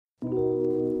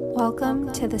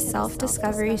Welcome to the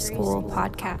Self-Discovery School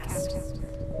podcast.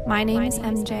 My name is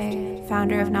MJ,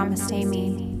 founder of Namaste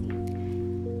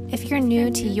Me. If you're new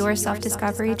to your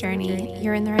self-discovery journey,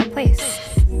 you're in the right place.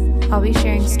 I'll be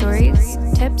sharing stories,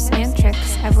 tips, and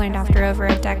tricks I've learned after over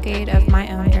a decade of my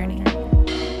own journey.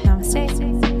 Namaste.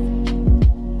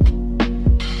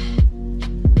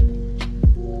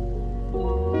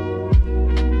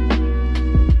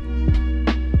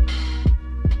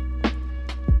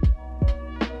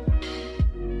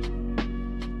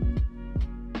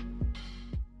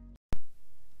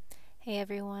 Hey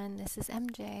everyone, this is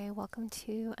MJ. Welcome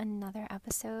to another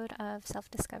episode of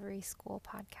Self-Discovery School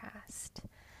podcast.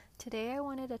 Today I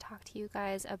wanted to talk to you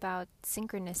guys about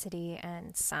synchronicity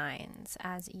and signs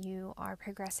as you are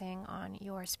progressing on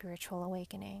your spiritual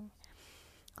awakening.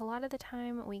 A lot of the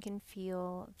time we can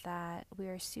feel that we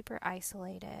are super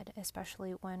isolated,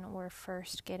 especially when we're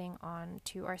first getting on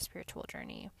to our spiritual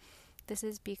journey. This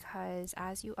is because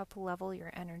as you up-level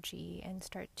your energy and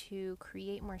start to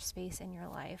create more space in your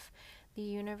life, the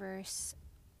universe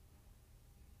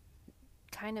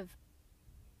kind of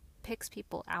picks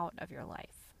people out of your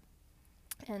life.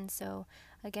 And so,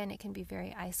 again, it can be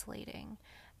very isolating.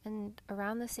 And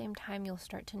around the same time, you'll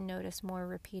start to notice more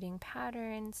repeating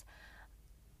patterns,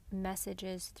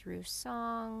 messages through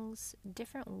songs,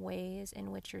 different ways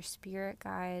in which your spirit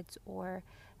guides or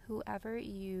whoever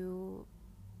you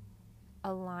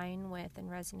align with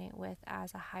and resonate with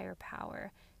as a higher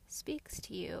power speaks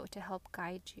to you to help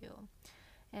guide you.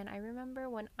 And I remember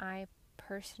when I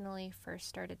personally first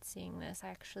started seeing this, I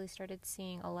actually started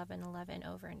seeing 1111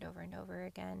 over and over and over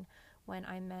again when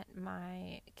I met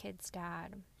my kid's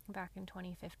dad back in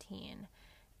 2015.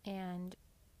 And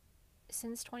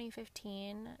since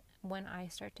 2015, when I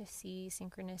start to see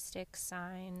synchronistic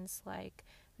signs like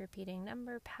repeating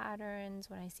number patterns,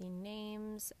 when I see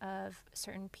names of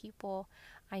certain people,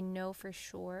 I know for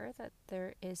sure that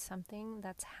there is something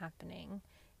that's happening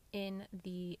in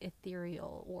the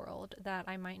ethereal world that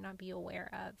I might not be aware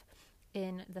of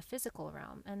in the physical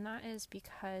realm. And that is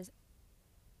because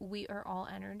we are all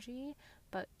energy,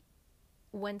 but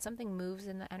when something moves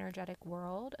in the energetic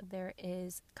world, there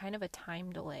is kind of a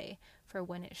time delay for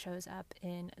when it shows up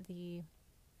in the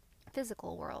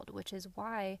physical world, which is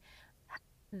why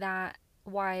the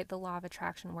law of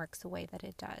attraction works the way that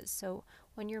it does. So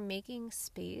when you're making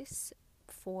space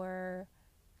for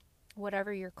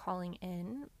whatever you're calling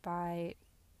in by,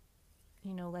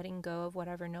 letting go of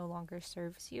whatever no longer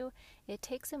serves you, it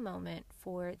takes a moment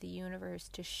for the universe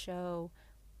to show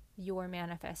your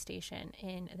manifestation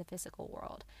in the physical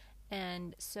world.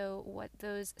 And so what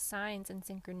those signs and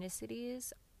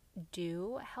synchronicities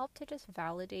do help to just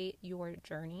validate your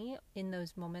journey in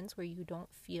those moments where you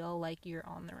don't feel like you're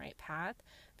on the right path,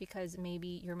 because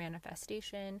maybe your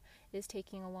manifestation is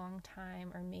taking a long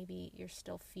time, or maybe you're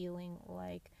still feeling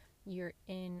like you're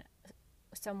in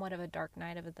somewhat of a dark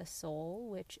night of the soul,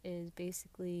 which is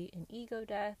basically an ego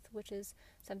death, which is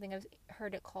something I've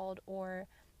heard it called, or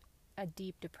a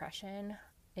deep depression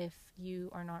if you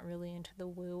are not really into the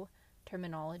woo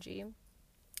terminology.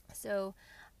 So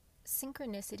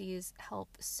synchronicities help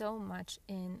so much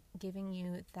in giving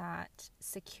you that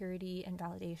security and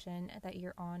validation that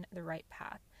you're on the right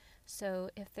path. So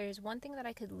if there's one thing that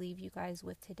I could leave you guys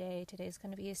with today's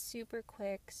going to be a super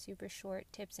quick, super short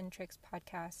tips and tricks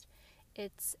podcast.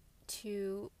 It's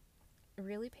to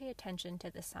really pay attention to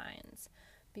the signs.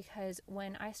 Because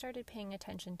when I started paying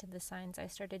attention to the signs, I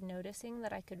started noticing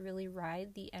that I could really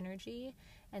ride the energy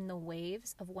and the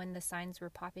waves of when the signs were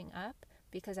popping up,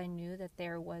 because I knew that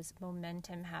there was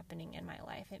momentum happening in my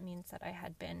life. It means that I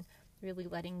had been really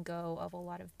letting go of a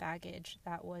lot of baggage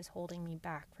that was holding me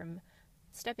back from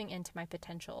stepping into my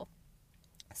potential.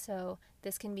 So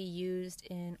this can be used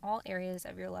in all areas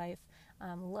of your life,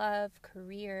 love,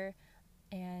 career.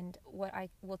 And what I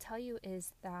will tell you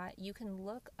is that you can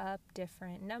look up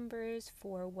different numbers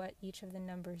for what each of the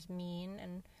numbers mean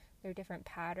and their different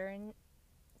patterns,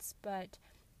 but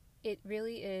it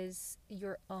really is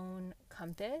your own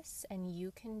compass, and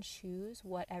you can choose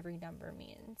what every number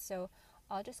means. So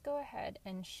I'll just go ahead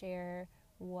and share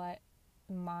what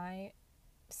my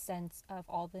sense of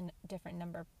all the different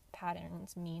number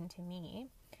patterns mean to me.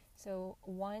 So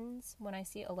ones, when I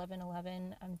see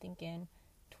 1111, I'm thinking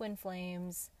twin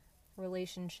flames,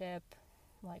 relationship,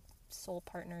 like soul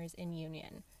partners in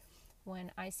union. When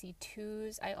I see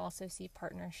twos, I also see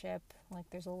partnership, like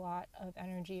there's a lot of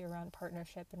energy around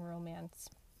partnership and romance.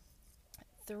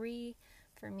 Three,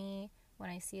 for me, when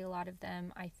I see a lot of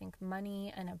them, I think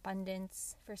money and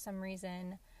abundance for some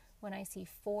reason. When I see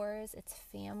fours, it's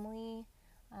family.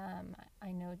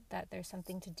 I know that there's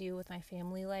something to do with my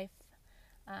family life.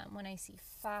 When I see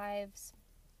 5s,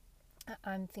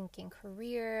 I'm thinking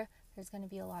career. There's going to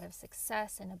be a lot of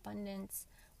success and abundance.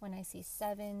 When I see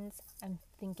 7s, I'm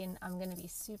thinking I'm going to be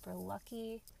super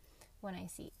lucky. When I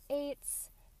see 8s,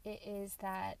 it is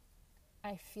that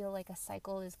I feel like a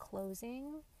cycle is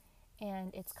closing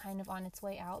and it's kind of on its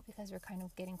way out because we're kind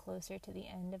of getting closer to the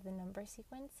end of the number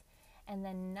sequence. And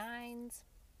then 9s,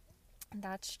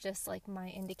 that's just like my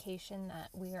indication that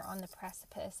we are on the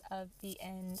precipice of the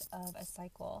end of a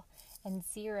cycle. And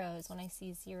 0s, when I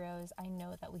see 0s, I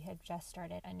know that we have just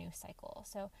started a new cycle.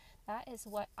 So that is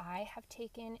what I have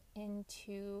taken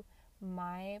into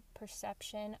my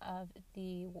perception of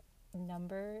the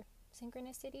number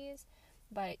synchronicities.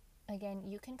 But again,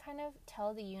 you can kind of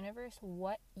tell the universe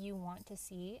what you want to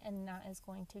see, and that is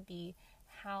going to be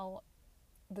how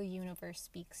the universe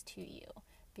speaks to you,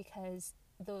 because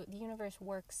the universe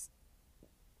works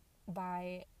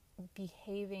by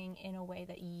behaving in a way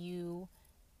that you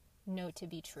know to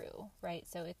be true, right?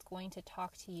 So it's going to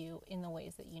talk to you in the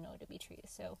ways that you know to be true.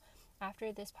 So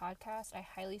after this podcast, I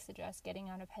highly suggest getting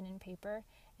out a pen and paper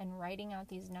and writing out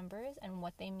these numbers and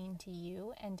what they mean to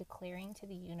you, and declaring to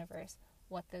the universe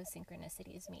what those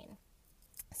synchronicities mean.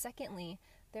 Secondly,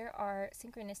 there are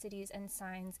synchronicities and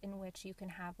signs in which you can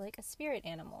have like a spirit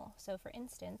animal. So for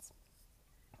instance,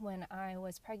 when I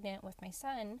was pregnant with my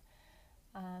son,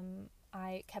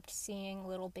 I kept seeing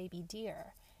little baby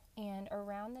deer. And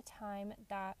around the time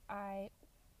that I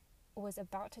was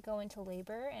about to go into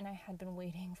labor, and I had been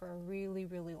waiting for a really,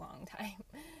 really long time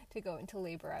to go into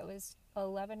labor, I was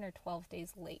 11 or 12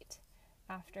 days late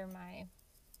after my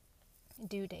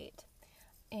due date.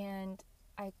 And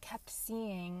I kept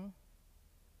seeing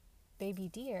baby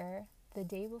deer the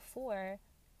day before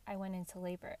I went into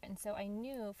labor. And so I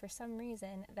knew for some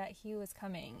reason that he was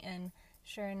coming. And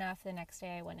sure enough, the next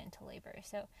day I went into labor.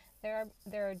 So there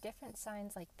are different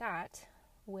signs like that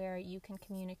where you can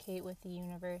communicate with the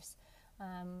universe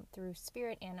through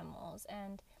spirit animals.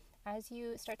 And as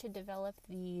you start to develop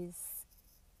these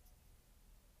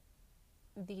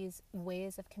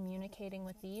ways of communicating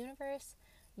with the universe,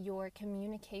 your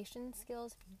communication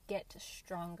skills get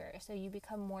stronger. So you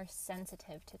become more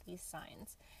sensitive to these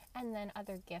signs. And then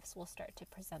other gifts will start to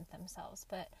present themselves.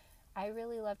 But I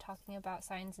really love talking about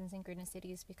signs and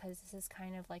synchronicities because this is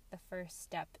kind of like the first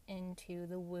step into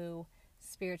the woo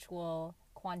spiritual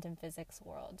quantum physics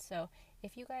world. So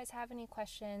if you guys have any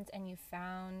questions and you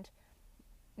found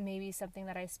maybe something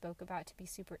that I spoke about to be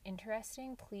super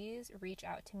interesting, please reach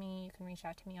out to me. You can reach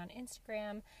out to me on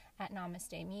Instagram at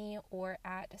NamasteMe or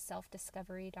at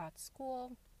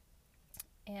selfdiscovery.school.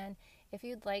 And if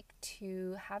you'd like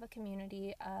to have a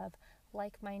community of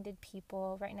like-minded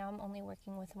people, right now I'm only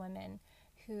working with women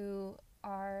who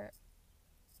are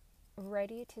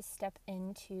ready to step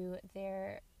into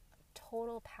their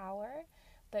total power,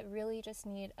 but really just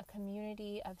need a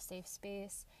community of safe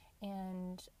space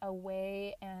and a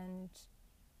way and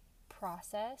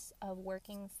process of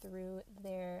working through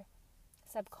their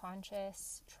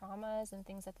subconscious traumas and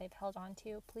things that they've held on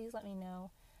to. Please let me know.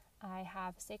 I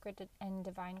have Sacred and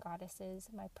Divine Goddesses,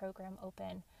 my program,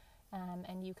 open,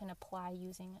 and you can apply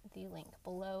using the link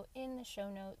below in the show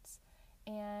notes.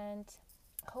 And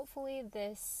hopefully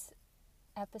this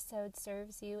episode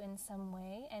serves you in some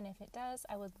way, and if it does,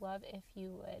 I would love if you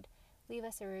would leave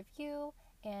us a review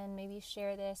and maybe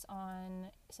share this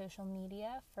on social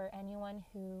media for anyone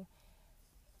who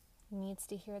needs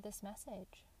to hear this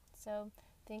message. So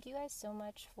thank you guys so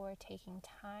much for taking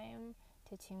time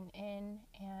to tune in,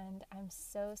 and I'm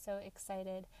so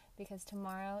excited because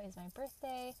tomorrow is my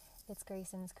birthday. It's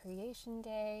Grayson's creation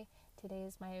day. Today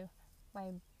is my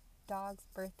dog's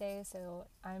birthday, so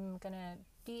I'm gonna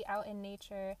be out in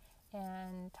nature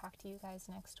and talk to you guys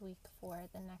next week for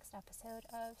the next episode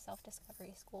of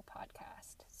Self-Discovery School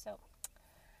podcast. So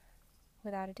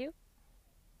without ado,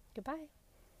 goodbye.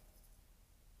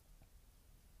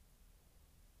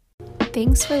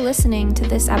 Thanks for listening to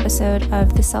this episode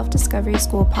of the Self-Discovery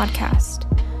School podcast.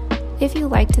 If you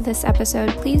liked this episode,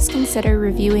 please consider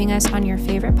reviewing us on your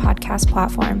favorite podcast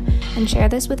platform and share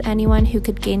this with anyone who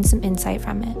could gain some insight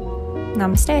from it.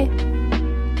 Namaste.